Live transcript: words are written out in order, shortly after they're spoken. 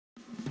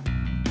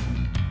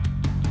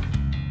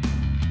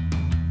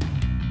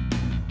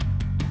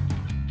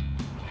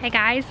Hey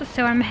guys,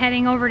 so I'm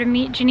heading over to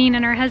meet Janine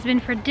and her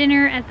husband for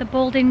dinner at the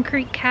Bouldin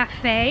Creek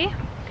Cafe,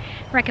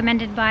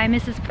 recommended by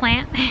Mrs.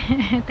 Plant.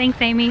 Thanks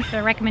Amy for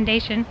the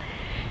recommendation.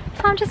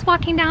 So I'm just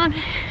walking down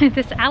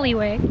this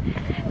alleyway,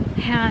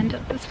 and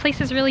this place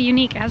is really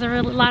unique. It has a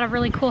lot of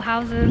really cool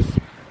houses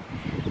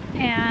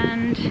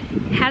and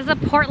has a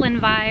Portland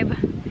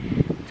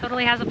vibe.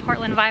 Totally has a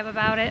Portland vibe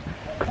about it.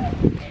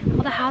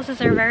 All the houses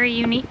are very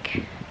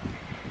unique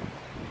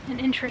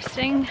and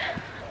interesting.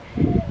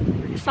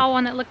 I saw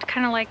one that looked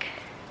kind of like,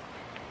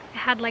 it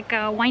had like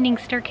a winding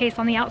staircase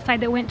on the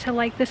outside that went to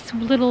like this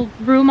little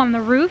room on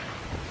the roof.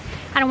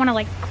 I don't want to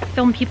like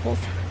film people's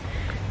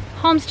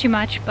homes too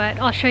much, but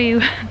I'll show you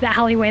the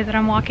alleyway that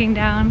I'm walking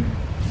down.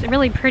 It's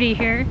really pretty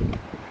here.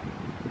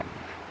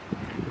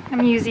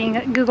 I'm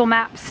using Google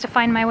Maps to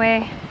find my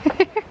way.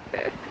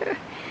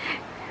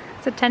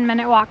 It's a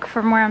 10-minute walk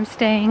from where I'm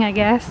staying, I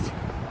guess.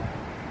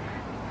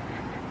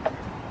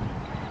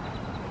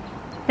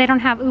 They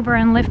don't have Uber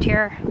and Lyft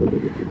here.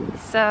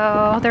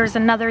 So there's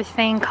another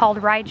thing called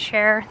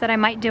rideshare that I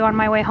might do on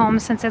my way home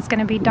since it's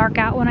gonna be dark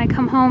out when I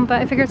come home.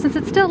 But I figured since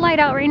it's still light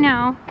out right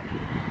now,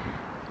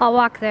 I'll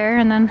walk there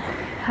and then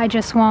I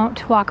just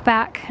won't walk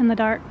back in the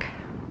dark.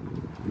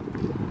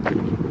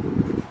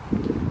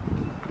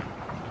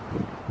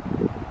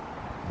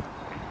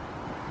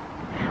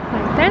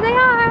 But there they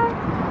are.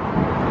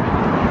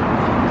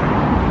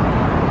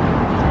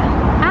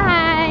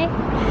 Hi.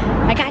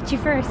 I got you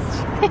first.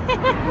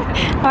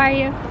 How are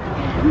you?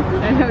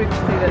 I know what you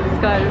say that this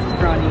guy is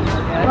scrawny.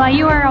 Okay? Well,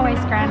 you are always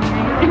scrawny,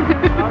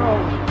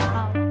 right?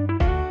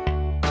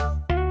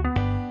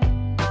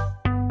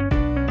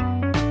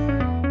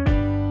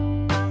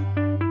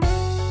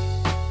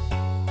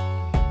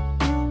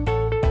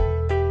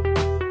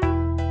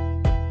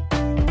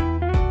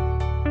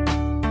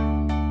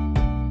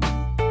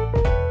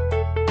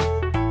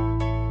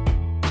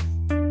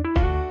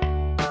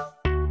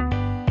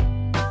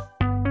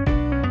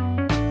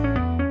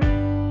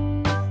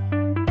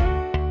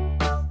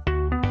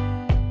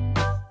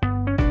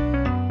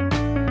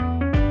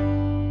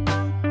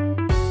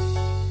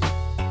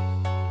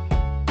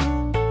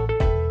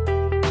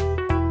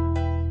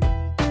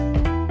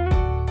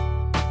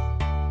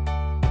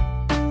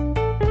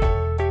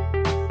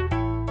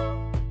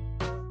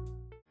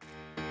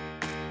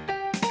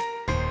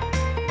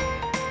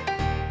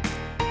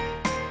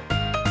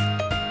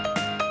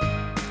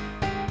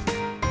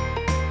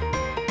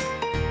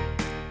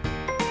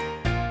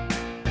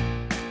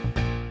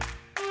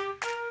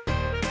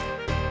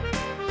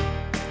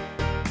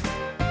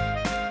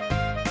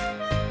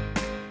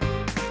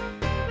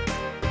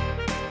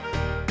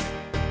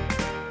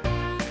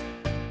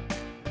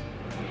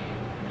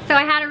 So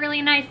I had a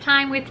really nice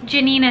time with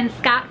Janine and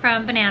Scott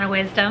from Banana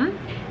Wisdom,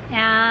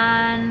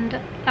 and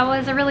that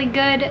was a really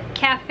good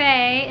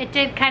cafe. It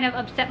did kind of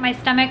upset my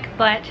stomach,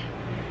 but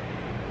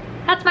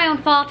that's my own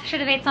fault. Should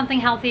have ate something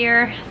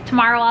healthier.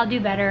 Tomorrow I'll do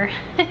better.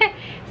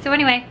 So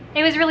anyway,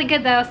 it was really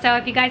good though. So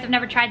if you guys have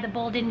never tried the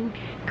Bouldin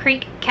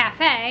Creek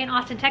Cafe in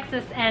Austin,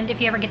 Texas, and if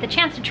you ever get the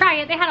chance to try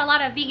it, they had a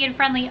lot of vegan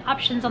friendly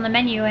options on the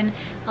menu and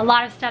a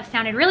lot of stuff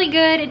sounded really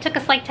good. It took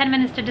us like 10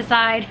 minutes to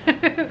decide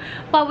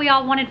what we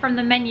all wanted from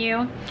the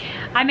menu.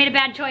 I made a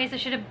bad choice. I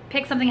should have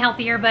picked something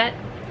healthier, but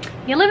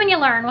you live and you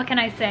learn, what can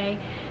I say?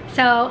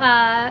 So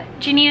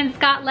Janine and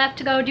Scott left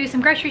to go do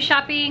some grocery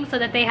shopping so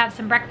that they have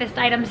some breakfast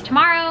items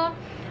tomorrow.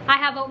 I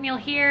have oatmeal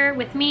here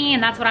with me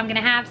and that's what I'm gonna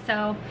have,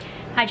 so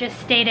I just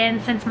stayed in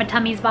since my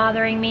tummy's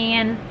bothering me,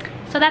 and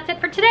so that's it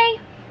for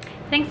today.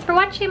 Thanks for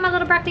watching my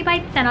little broccoli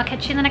bites, and I'll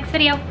catch you in the next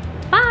video.